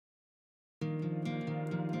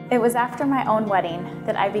It was after my own wedding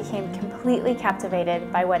that I became completely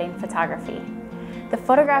captivated by wedding photography. The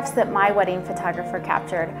photographs that my wedding photographer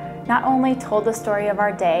captured not only told the story of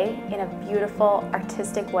our day in a beautiful,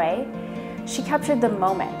 artistic way, she captured the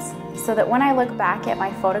moments so that when I look back at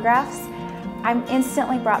my photographs, I'm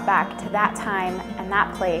instantly brought back to that time and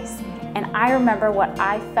that place, and I remember what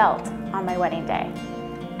I felt on my wedding day.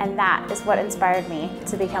 And that is what inspired me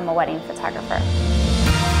to become a wedding photographer.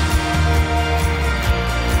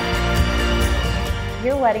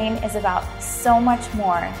 Your wedding is about so much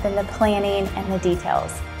more than the planning and the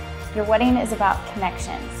details. Your wedding is about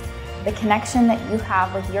connections, the connection that you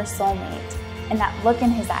have with your soulmate, and that look in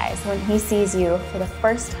his eyes when he sees you for the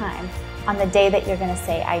first time on the day that you're going to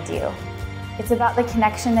say, I do. It's about the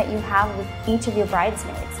connection that you have with each of your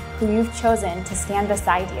bridesmaids who you've chosen to stand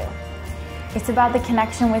beside you. It's about the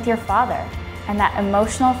connection with your father and that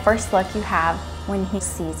emotional first look you have when he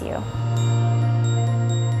sees you.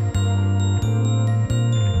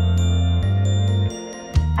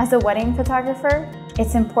 As a wedding photographer,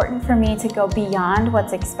 it's important for me to go beyond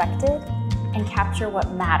what's expected and capture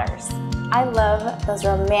what matters. I love those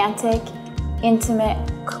romantic,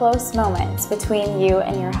 intimate, close moments between you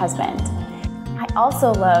and your husband. I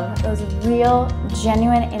also love those real,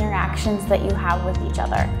 genuine interactions that you have with each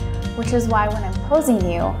other, which is why when I'm posing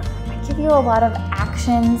you, I give you a lot of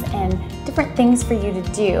actions and different things for you to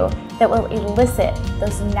do that will elicit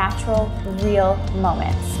those natural, real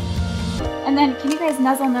moments. And then, can you guys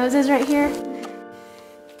nuzzle noses right here?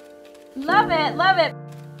 Love it, love it.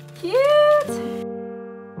 Cute.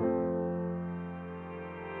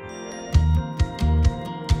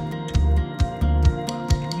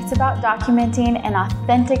 It's about documenting an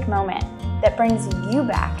authentic moment that brings you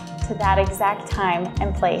back to that exact time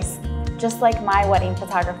and place, just like my wedding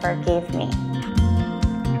photographer gave me.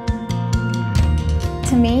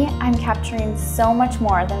 To me, I'm capturing so much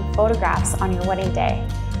more than photographs on your wedding day.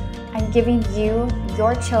 I'm giving you,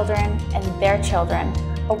 your children, and their children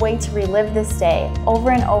a way to relive this day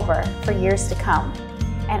over and over for years to come.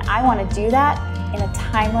 And I want to do that in a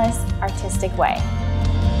timeless, artistic way.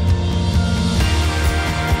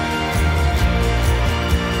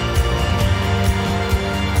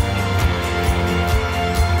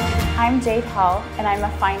 I'm Jade Hall, and I'm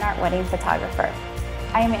a fine art wedding photographer.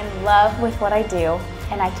 I am in love with what I do,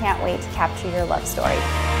 and I can't wait to capture your love story.